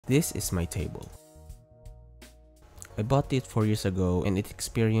This is my table. I bought it 4 years ago and it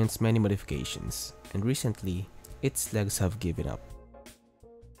experienced many modifications, and recently, its legs have given up.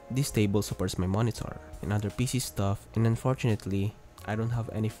 This table supports my monitor and other PC stuff, and unfortunately, I don't have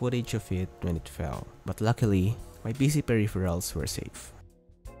any footage of it when it fell, but luckily, my PC peripherals were safe.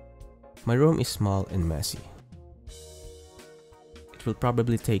 My room is small and messy. It will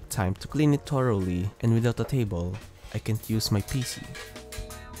probably take time to clean it thoroughly, and without a table, I can't use my PC.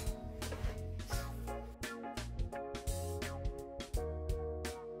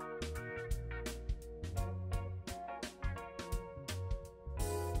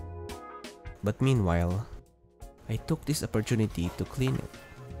 But meanwhile, I took this opportunity to clean it.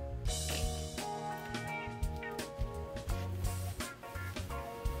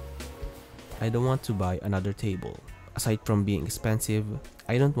 I don't want to buy another table. Aside from being expensive,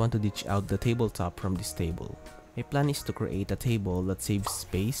 I don't want to ditch out the tabletop from this table. My plan is to create a table that saves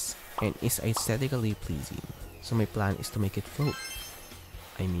space and is aesthetically pleasing. So my plan is to make it float.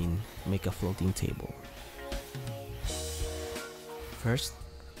 I mean, make a floating table. First,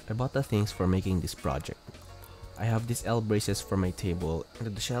 I bought the things for making this project. I have these L braces for my table and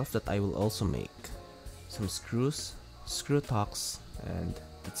the shelf that I will also make. Some screws, screw tocks, and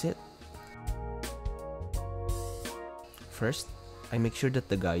that's it. First, I make sure that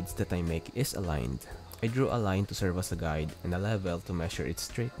the guides that I make is aligned. I drew a line to serve as a guide and a level to measure its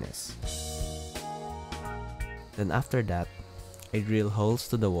straightness. Then after that, I drill holes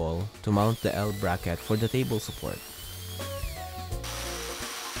to the wall to mount the L bracket for the table support.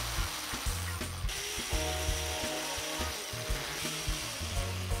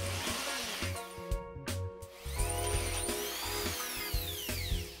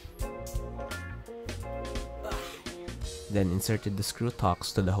 Then inserted the screw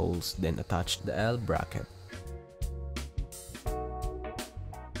tocks to the holes, then attached the L bracket.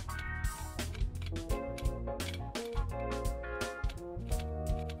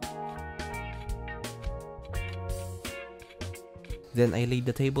 Then I laid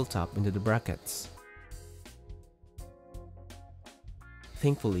the tabletop into the brackets.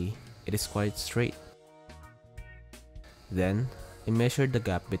 Thankfully, it is quite straight. Then, I measured the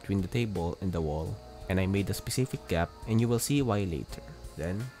gap between the table and the wall, and I made a specific gap, and you will see why later.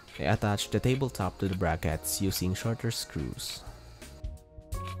 Then, I attached the tabletop to the brackets using shorter screws.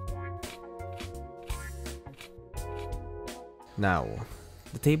 Now,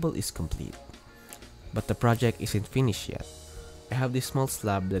 the table is complete, but the project isn't finished yet. I have this small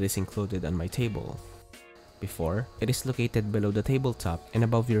slab that is included on my table. Before, it is located below the tabletop and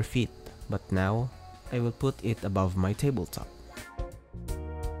above your feet, but now, I will put it above my tabletop.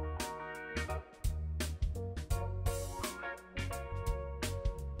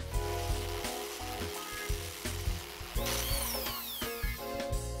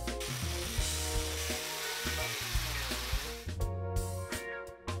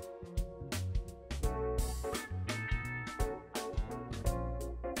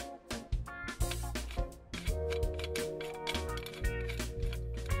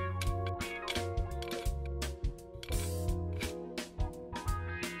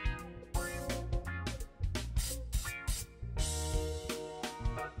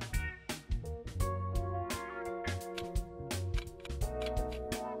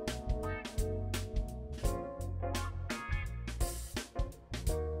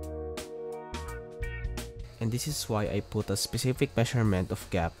 And this is why I put a specific measurement of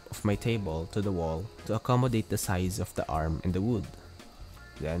gap of my table to the wall to accommodate the size of the arm and the wood.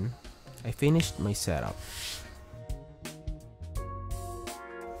 Then, I finished my setup.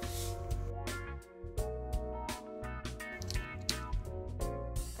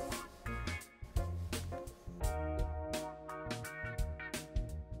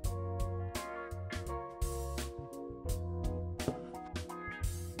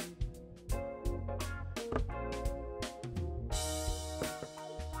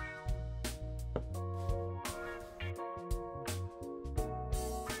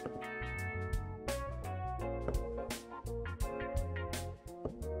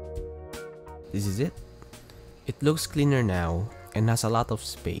 This is it. It looks cleaner now and has a lot of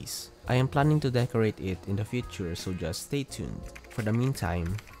space. I am planning to decorate it in the future, so just stay tuned. For the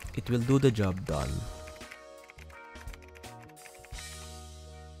meantime, it will do the job done.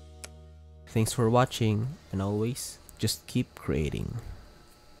 Thanks for watching, and always, just keep creating.